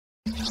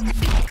Hi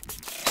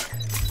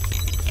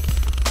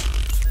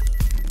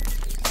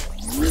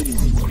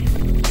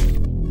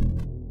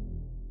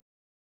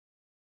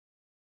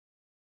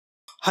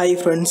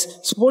friends,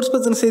 sports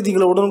பத்தின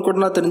செய்திகளை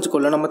உடனுக்குடனா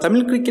தெரிஞ்சுக்கொள்ள நம்ம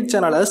தமிழ் கிரிக்கெட்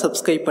சேனலை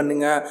சப்ஸ்கிரைப்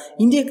பண்ணுங்க.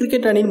 இந்திய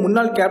கிரிக்கெட் அணியின்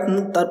முன்னாள்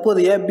கேப்டன்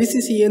தற்போதைய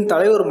BCCI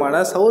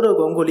தலைவருமான சௌரவ்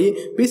கங்குலி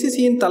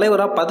BCCI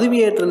தலைவராக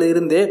பதவியேற்றதில்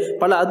இருந்து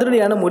பல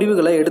அதிரடியான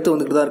முடிவுகளை எடுத்து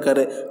வந்துட்டு தான்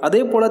இருக்காரு.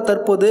 அதே போல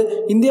தற்போது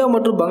இந்தியா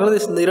மற்றும்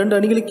பங்களாதேஷ் இந்த இரண்டு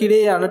அணிகளுக்கு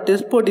இடையேயான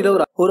டெஸ்ட்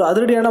போட்டியில் ஒரு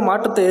அதிரடியான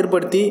மாற்றத்தை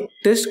ஏற்படுத்தி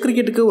டெஸ்ட்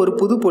கிரிக்கெட்டுக்கு ஒரு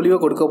புது பொலிவை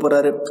கொடுக்க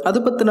போறாரு. அது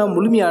பத்தின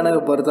முழுமையான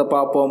விவரத்தை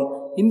பார்ப்போம்.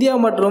 இந்தியா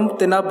மற்றும்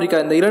தென்னாப்பிரிக்கா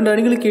இந்த இரண்டு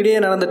அணிகளுக்கு இடையே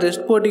நடந்த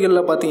டெஸ்ட்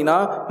போட்டிகளில் பார்த்தீங்கன்னா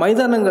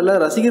மைதானங்களில்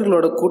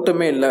ரசிகர்களோட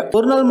கூட்டமே இல்லை.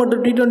 ஒரு நாள்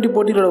மற்றும் T20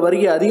 போட்டிகளோட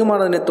வருகை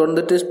அதிகமானதனை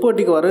தொடர்ந்து டெஸ்ட்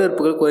போட்டிக்கு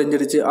வரவேற்புகள்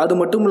குறைஞ்சிருச்சு. அது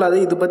மட்டும் இல்லாத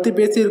இது பற்றி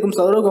பேசியிருக்கும்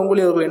சௌரவ்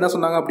கங்குலி அவர்கள் என்ன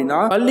சொன்னாங்க அப்படின்னா,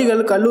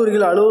 பள்ளிகள்,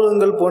 கல்லூரிகள்,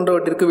 அலுவலகங்கள்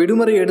போன்றவற்றிற்கு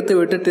விடுமுறை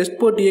எடுத்துவிட்டு டெஸ்ட்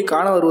போட்டியை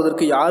காண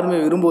வருவதற்கு யாருமே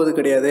விரும்புவது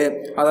கிடையாது.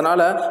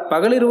 அதனால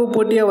பகலிரவு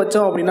போட்டியை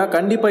வச்சோம் அப்படின்னா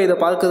கண்டிப்பாக இதை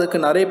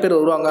பார்க்கறதுக்கு நிறைய பேர்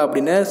வருவாங்க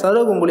அப்படின்னு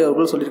சௌரவ் கங்குலி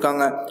அவர்கள்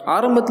சொல்லியிருக்காங்க.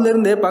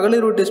 ஆரம்பத்திலிருந்தே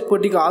பகலிரவு டெஸ்ட்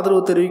போட்டிக்கு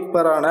ஆதரவு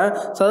தெரிவிப்பவரான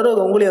சௌரவ்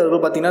கங்குலி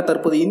அவர்கள் பார்த்தீங்கன்னா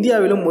தற்போது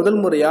இந்தியாவிலும் முதல்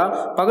முறையா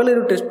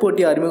பகலிரவு டெஸ்ட்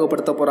போட்டியை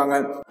அறிமுகப்படுத்த போறாங்க.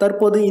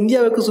 தற்போது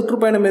இந்தியாவுக்கு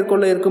சுற்றுப்பயணம்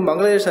மேற்கொள்ள இருக்கும்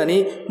பங்களாதேஷ் அணி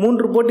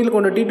 3 போட்டியில்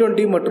கொண்ட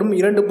T20 மற்றும்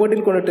 2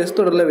 போட்டியில் கொண்ட டெஸ்ட்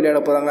தொடரில் விளையாட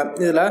போறாங்க.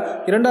 இதுல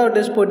இரண்டாவது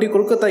டெஸ்ட் போட்டி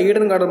கொல்கத்தா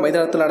ஈடன் கார்டன்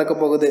மைதானத்தில் நடக்க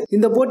போகுது.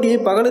 இந்த போட்டியை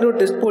பகலிரவு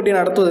டெஸ்ட் போட்டியை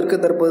நடத்துவதற்கு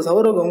தற்போது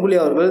சௌரவ் கங்குலி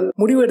அவர்கள்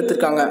முடிவு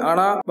எடுத்திருக்காங்க.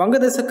 ஆனா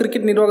வங்கதேச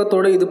கிரிக்கெட்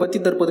நிர்வாகத்தோடு இது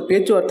பற்றி தற்போது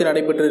பேச்சுவார்த்தை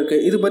நடைபெற்று இருக்கு.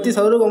 இது பற்றி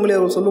சௌரவ் கங்குலி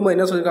அவர்கள் சொல்லும்போது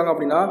என்ன சொல்லியிருக்காங்க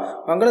அப்படின்னா,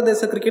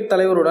 வங்கதேச கிரிக்கெட்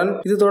தலைவருடன்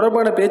இது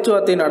தொடர்பான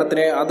பேச்சுவார்த்தை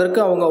நடத்தினேன்.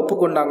 அதற்கு அவங்க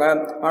ஒப்புக்கொண்டாங்க.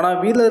 ஆனால்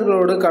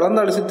வீரர்களோடு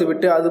கலந்தாலோசித்து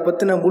விட்டு அது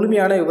பற்றின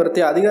முழுமையான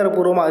விவரத்தை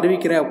அதிகாரப்பூர்வமாக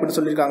அறிவிக்கிறேன் அப்படின்னு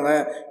சொல்லியிருக்காங்க.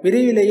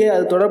 விரைவிலேயே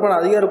அது தொடர்பான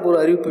அதிகாரப்பூர்வ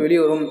அறிவிப்பு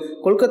வெளிவரும்.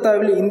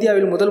 கொல்கத்தாவில்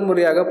இந்தியாவில் முதல்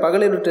முறையாக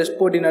பகலிரவு டெஸ்ட்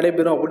போட்டி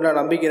நடைபெறும் அப்படின்னு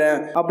நான் நம்புகிறேன்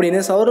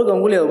அப்படின்னு சௌரவ்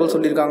கங்குலி அவர்கள்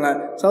சொல்லியிருக்காங்க.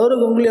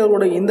 சௌரவ் கங்குலி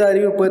அவர்களோட இந்த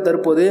அறிவிப்பு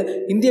தற்போது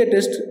இந்திய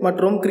டெஸ்ட்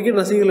மற்றும் கிரிக்கெட்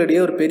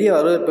ரசிகர்களிடையே ஒரு பெரிய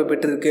வரவேற்பை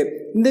பெற்றிருக்கு.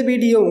 இந்த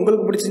வீடியோ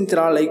உங்களுக்கு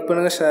பிடிச்சிருந்துச்சுன்னா லைக்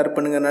பண்ணுங்க, ஷேர்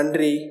பண்ணுங்க.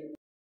 நன்றி.